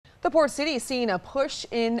The Port City is seeing a push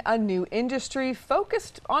in a new industry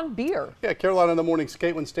focused on beer. Yeah, Carolina in the Morning's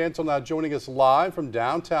Caitlin Stansel now joining us live from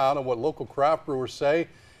downtown on what local craft brewers say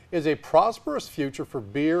is a prosperous future for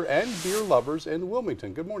beer and beer lovers in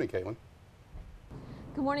Wilmington. Good morning, Caitlin.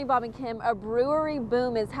 Good morning, Bob and Kim. A brewery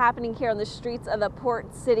boom is happening here on the streets of the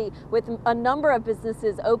Port City, with a number of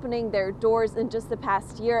businesses opening their doors in just the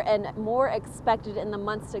past year and more expected in the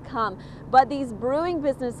months to come. But these brewing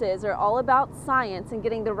businesses are all about science and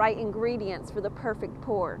getting the right ingredients for the perfect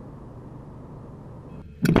pour.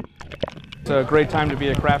 It's a great time to be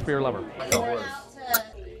a craft beer lover.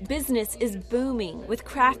 Business is booming, with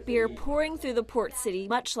craft beer pouring through the Port City,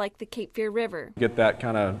 much like the Cape Fear River. Get that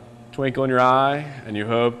kind of twinkle in your eye, and you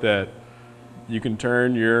hope that you can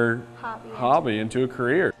turn your hobby into a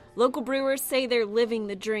career. Local brewers say they're living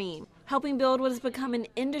the dream, helping build what has become an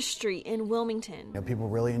industry in Wilmington. You know, people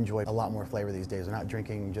really enjoy a lot more flavor these days. They're not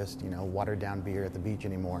drinking just, watered down beer at the beach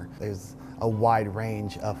anymore. There's a wide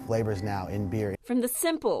range of flavors now in beer. From the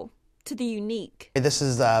simple to the unique. This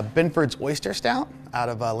is Binford's Oyster Stout out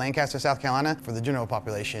of Lancaster, South Carolina. For the general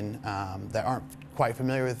population that aren't quite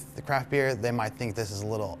familiar with the craft beer, they might think this is a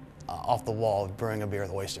little off the wall of brewing a beer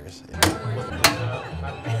with oysters.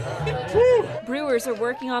 Brewers are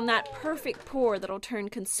working on that perfect pour that'll turn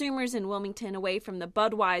consumers in Wilmington away from the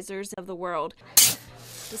Budweisers of the world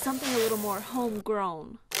to something a little more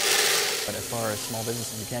homegrown. But as far as small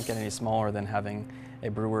businesses, you can't get any smaller than having a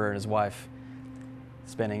brewer and his wife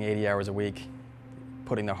spending 80 hours a week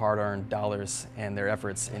putting their hard-earned dollars and their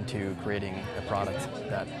efforts into creating a product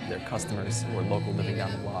that their customers who are local living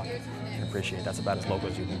down the block can appreciate. That's about as local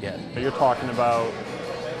as you can get. You're talking about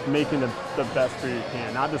making the best beer you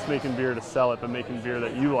can, not just making beer to sell it, but making beer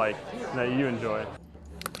that you like and that you enjoy.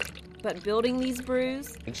 But building these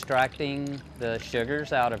brews, extracting the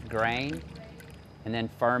sugars out of grain and then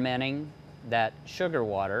fermenting that sugar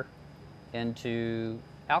water into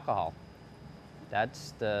alcohol.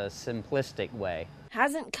 That's the simplistic way.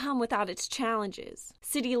 Hasn't come without its challenges.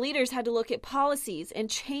 City leaders had to look at policies and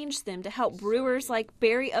change them to help brewers like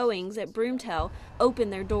Barry Owings at Broomtail open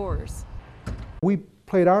their doors. We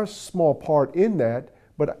played our small part in that,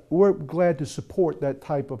 but we're glad to support that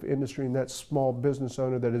type of industry and that small business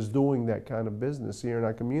owner that is doing that kind of business here in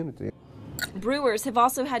our community. Brewers have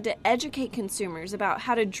also had to educate consumers about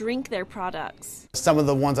how to drink their products. Some of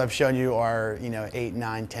the ones I've shown you are, 8,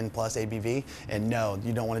 9, 10 plus ABV, and no,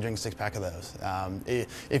 you don't want to drink a 6-pack of those.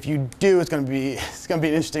 If you do, it's going to be an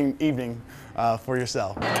interesting evening for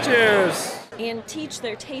yourself. Cheers! And teach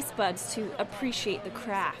their taste buds to appreciate the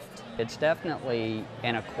craft. It's definitely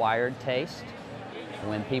an acquired taste.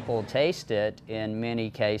 When people taste it, in many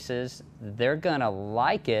cases, they're gonna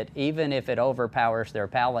like it even if it overpowers their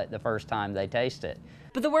palate the first time they taste it.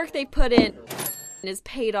 But the work they put in is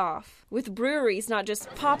paid off, with breweries not just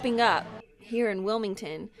popping up here in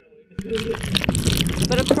Wilmington,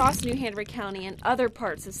 but across New Hanover County and other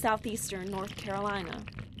parts of southeastern North Carolina.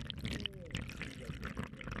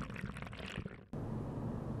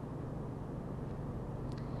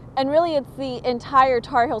 And really, it's the entire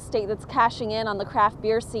Tar Heel state that's cashing in on the craft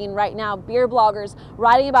beer scene right now. Beer bloggers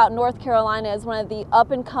writing about North Carolina as one of the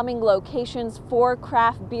up-and-coming locations for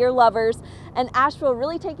craft beer lovers, and Asheville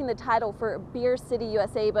really taking the title for Beer City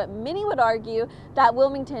USA. But many would argue that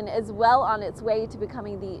Wilmington is well on its way to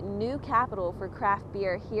becoming the new capital for craft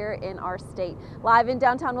beer here in our state. Live in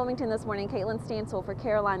downtown Wilmington this morning, Caitlin Stansel for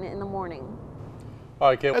Carolina in the Morning. All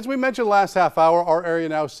right, Caitlin. As we mentioned last half hour, our area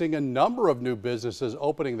now seeing a number of new businesses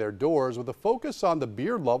opening their doors with a focus on the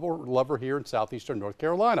beer lover here in southeastern North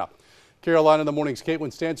Carolina. Carolina in the Morning's Caitlin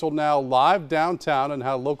Stansel now live downtown and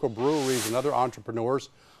how local breweries and other entrepreneurs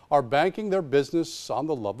are banking their business on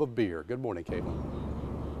the love of beer. Good morning, Caitlin.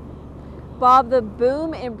 Bob, the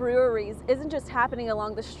boom in breweries isn't just happening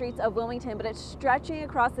along the streets of Wilmington, but it's stretching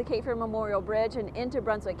across the Cape Fear Memorial Bridge and into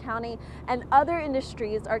Brunswick County, and other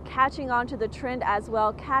industries are catching on to the trend as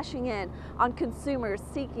well, cashing in on consumers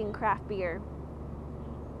seeking craft beer.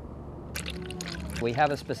 We have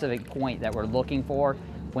a specific point that we're looking for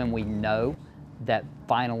when we know that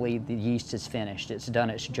finally the yeast is finished. It's done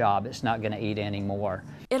its job. It's not going to eat anymore.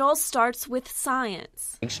 It all starts with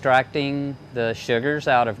science. Extracting the sugars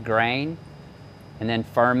out of grain and then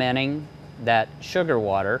fermenting that sugar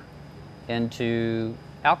water into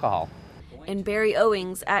alcohol. And Barry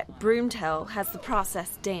Owings at Broomtail has the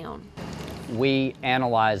process down. We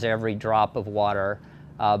analyze every drop of water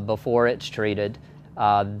before it's treated.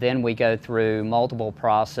 Then we go through multiple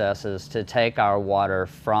processes to take our water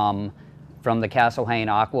from the Castle Hayne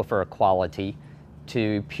aquifer quality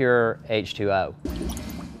to pure H2O.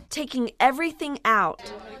 Taking everything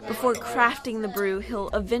out before crafting the brew he'll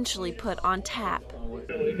eventually put on tap.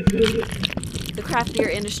 The craft beer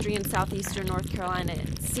industry in southeastern North Carolina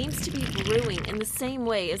seems to be brewing in the same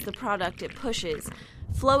way as the product it pushes,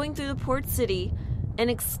 flowing through the port city and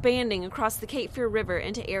expanding across the Cape Fear River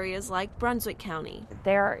into areas like Brunswick County.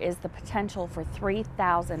 There is the potential for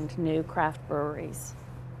 3,000 new craft breweries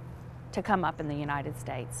to come up in the United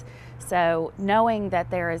States. So knowing that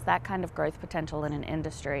there is that kind of growth potential in an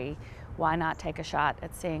industry, why not take a shot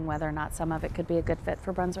at seeing whether or not some of it could be a good fit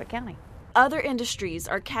for Brunswick County? Other industries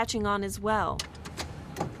are catching on as well.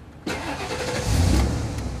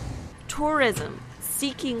 Tourism,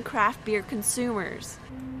 seeking craft beer consumers.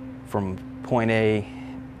 From point A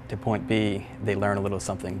to point B, they learn a little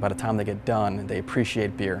something. By the time they get done, they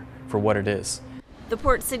appreciate beer for what it is. The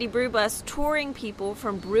Port City Brew Bus touring people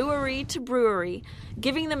from brewery to brewery,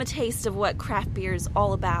 giving them a taste of what craft beer is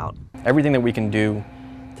all about. Everything that we can do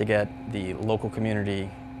to get the local community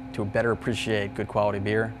to better appreciate good quality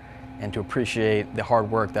beer and to appreciate the hard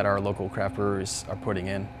work that our local craft brewers are putting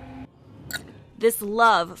in. This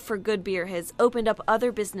love for good beer has opened up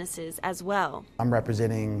other businesses as well. I'm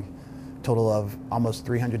representing a total of almost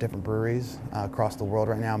 300 different breweries across the world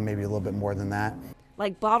right now, maybe a little bit more than that.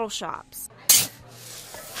 Like bottle shops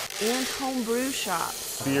and home brew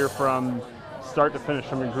shops. Beer from start to finish,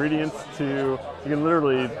 from ingredients to, you can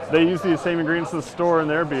literally, they use these same ingredients in the store in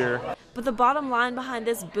their beer. But the bottom line behind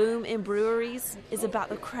this boom in breweries is about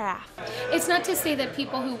the craft. It's not to say that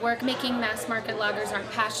people who work making mass market lagers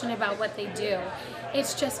aren't passionate about what they do.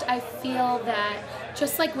 It's just, I feel that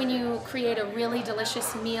just like when you create a really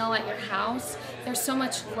delicious meal at your house, there's so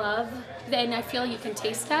much love, and I feel you can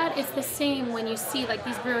taste that. It's the same when you see like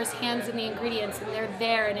these brewers' hands in the ingredients and they're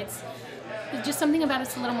there, and it's just something about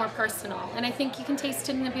it's a little more personal. And I think you can taste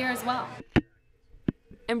it in the beer as well.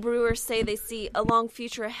 And brewers say they see a long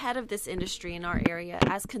future ahead of this industry in our area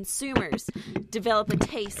as consumers develop a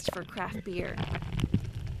taste for craft beer.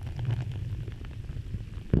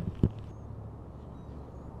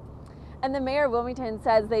 And the mayor of Wilmington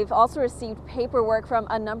says they've also received paperwork from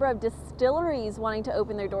a number of distilleries wanting to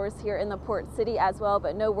open their doors here in the port city as well,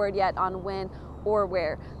 but no word yet on when or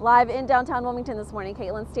where. Live in downtown Wilmington this morning,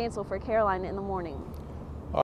 Caitlin Stansel for Carolina in the Morning.